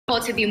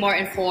people to be more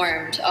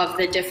informed of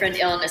the different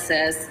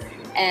illnesses.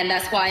 And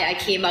that's why I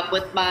came up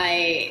with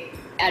my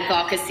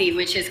advocacy,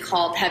 which is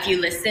called Have You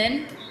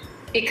Listened?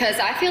 Because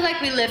I feel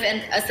like we live in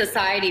a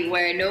society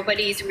where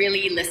nobody's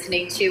really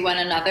listening to one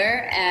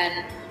another,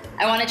 and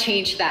I want to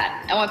change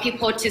that. I want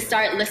people to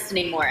start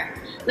listening more.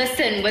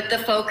 Listen with the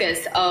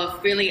focus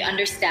of really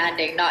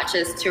understanding, not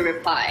just to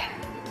reply.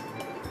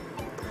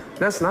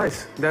 That's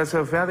nice. That's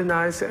very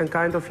nice and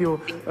kind of you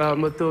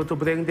to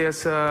bring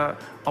this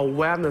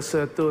awareness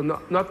to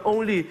not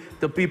only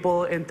the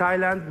people in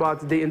Thailand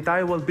but the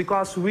entire world,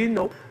 because we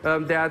know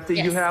that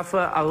yes. You have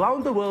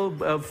around the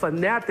world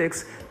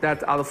fanatics that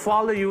are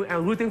following you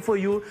and rooting for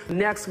you.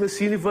 Next Miss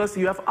Universe,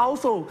 you have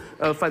also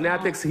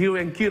fanatics here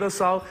in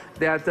Curaçao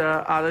that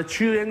are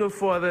cheering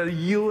for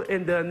you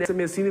in the next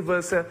Miss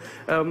Universe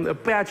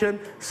pageant.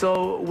 So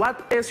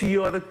what is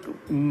your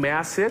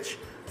message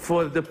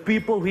for the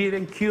people here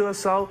in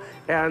Curaçao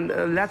and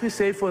let me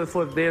say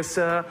for this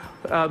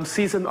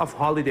season of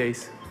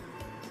holidays?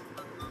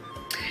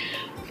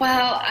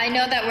 Well, I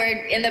know that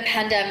we're in the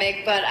pandemic,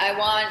 but I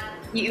want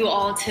you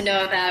all to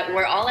know that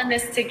we're all in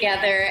this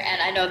together, and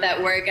I know that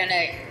we're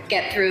gonna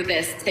get through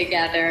this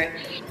together.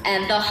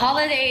 And the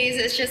holidays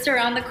is just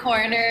around the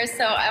corner,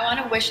 so I want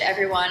to wish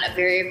everyone a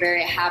very,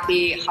 very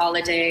happy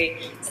holiday.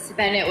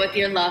 Spend it with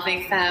your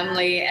loving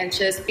family and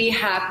just be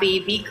happy,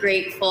 be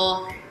grateful,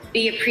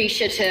 be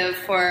appreciative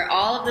for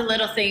all of the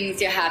little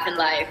things you have in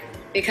life,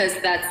 because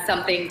that's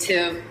something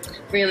to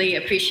really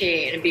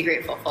appreciate and be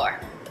grateful for.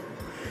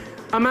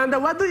 Amanda,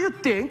 what do you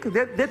think?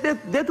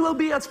 That will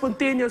be a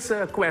spontaneous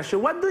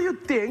question. What do you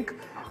think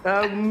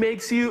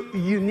makes you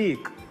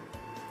unique?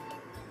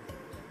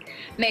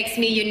 Makes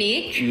me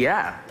unique?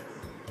 Yeah.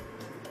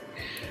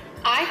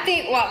 I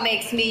think what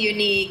makes me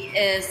unique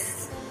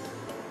is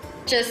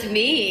just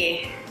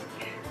me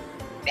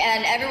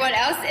and everyone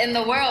else in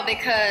the world,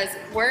 because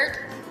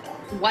we're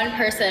one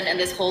person in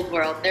this whole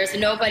world. There's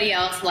nobody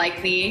else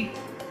like me,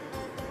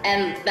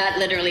 and that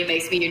literally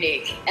makes me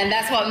unique. And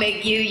that's what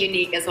makes you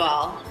unique as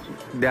well.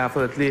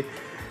 Definitely.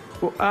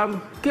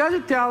 Can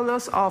you tell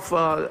us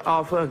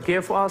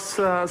give us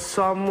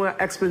some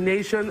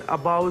explanation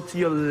about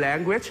your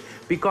language?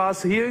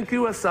 Because here in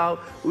Curaçao,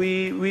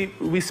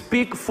 we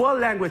speak 4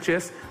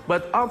 languages,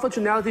 but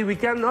unfortunately we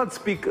cannot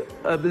speak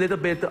a little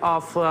bit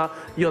of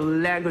your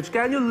language.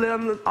 Can you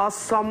learn us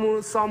some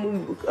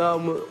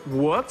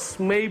words,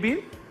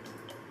 maybe?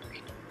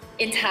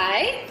 In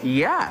Thai?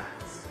 Yeah.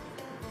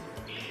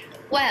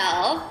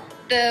 Well,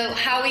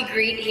 how we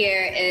greet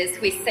here is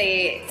we say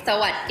ส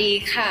วัสดี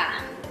ค่ะ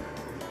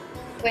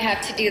We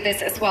have to do this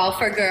as well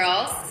for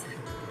girls.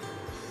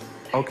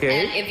 Okay.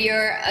 And if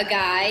you're a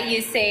guy, you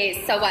say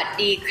สวัส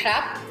ดีครั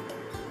บ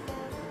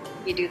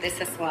You do this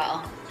as well.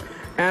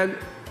 And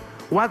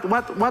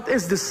what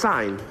is the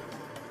sign?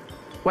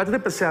 What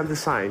represents the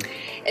sign?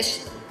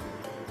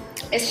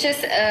 It's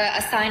just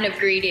a sign of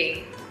greeting.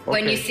 Okay.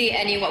 When you see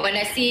anyone, when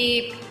I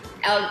see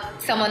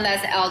someone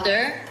that's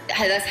elder,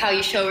 that's how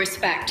you show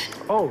respect.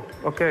 Oh,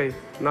 okay,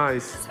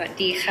 nice. สวัส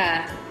ดีค่ะ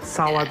ส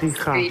วัสดี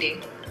ค่ะ Greeting.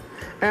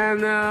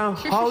 And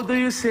how do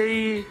you say,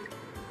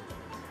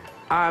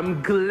 I'm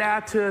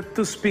glad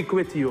to speak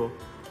with you?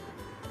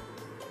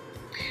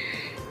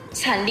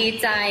 ฉันดี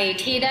ใจ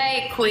ที่ได้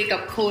คุยกั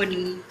บคุณ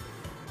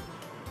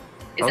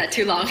Is that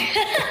too long?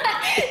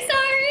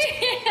 Sorry.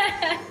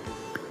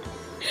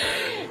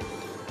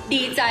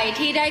 ดีใจ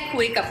ที่ได้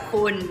คุยกับ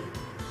คุณ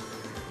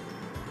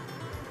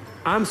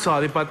I'm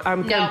sorry, but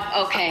No,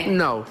 okay.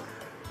 No.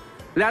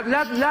 Let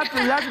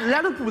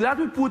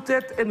me put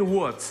it in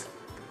words.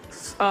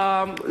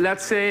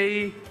 Let's say,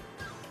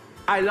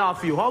 I love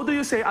you. How do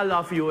you say I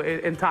love you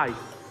in Thai?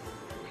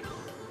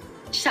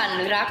 ฉัน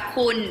รัก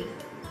คุณ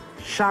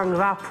Shang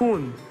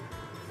Rapun.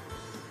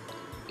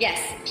 Yes,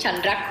 ฉัน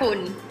รักคุณ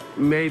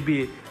Maybe.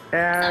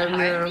 And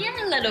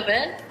yeah, a little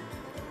bit.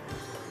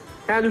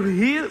 And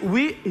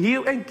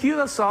here in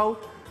Curaçao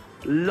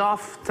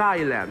love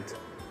Thailand.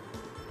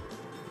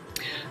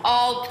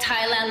 Oh,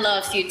 Thailand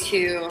loves you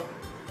too.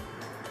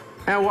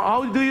 And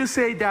how do you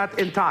say that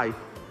in Thai?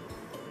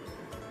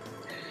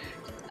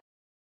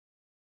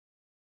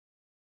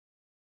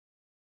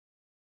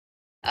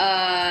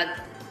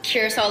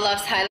 Curaçao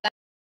loves Thailand.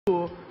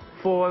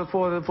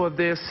 For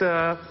this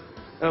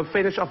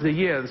finish of the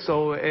year, so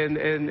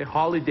in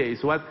holidays,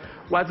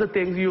 what's the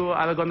things you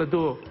are gonna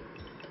do?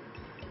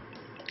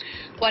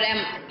 What am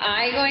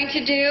I going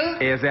to do?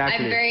 Exactly.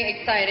 I'm very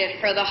excited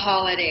for the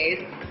holidays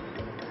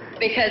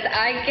because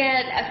I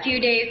get a few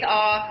days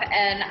off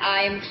and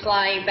I'm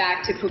flying back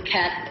to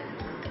Phuket.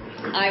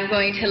 I'm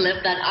going to live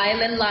that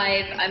island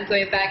life. I'm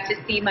going back to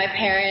see my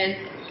parents.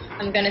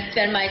 I'm going to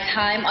spend my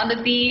time on the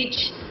beach,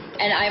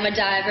 and I'm a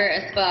diver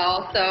as well.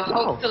 So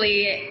hopefully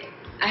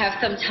I have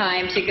some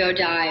time to go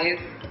dive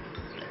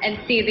and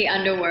see the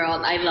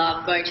underworld. I love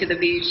going to the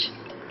beach.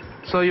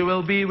 So you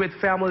will be with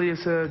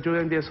families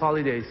during these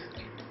holidays?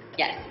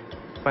 Yes.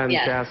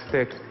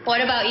 Fantastic. Yes.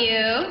 What about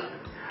you?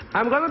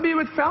 I'm gonna be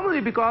with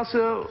family because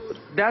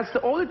that's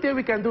the only thing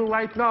we can do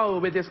right now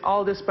with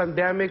all this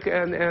pandemic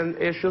and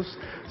issues.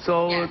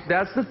 So Yeah.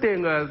 that's the thing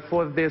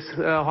for this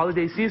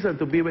holiday season,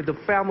 to be with the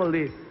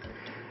family.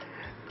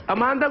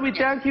 Amanda, we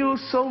thank you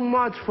so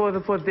much for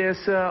this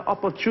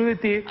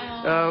opportunity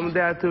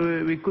that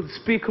we could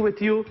speak with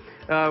you.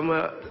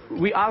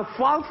 We are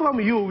far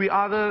from you. We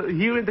are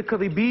here in the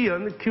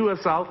Caribbean,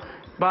 Curaçao,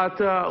 but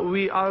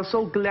we are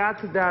so glad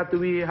that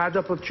we had the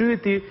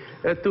opportunity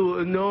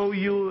to know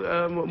you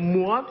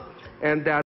more, and that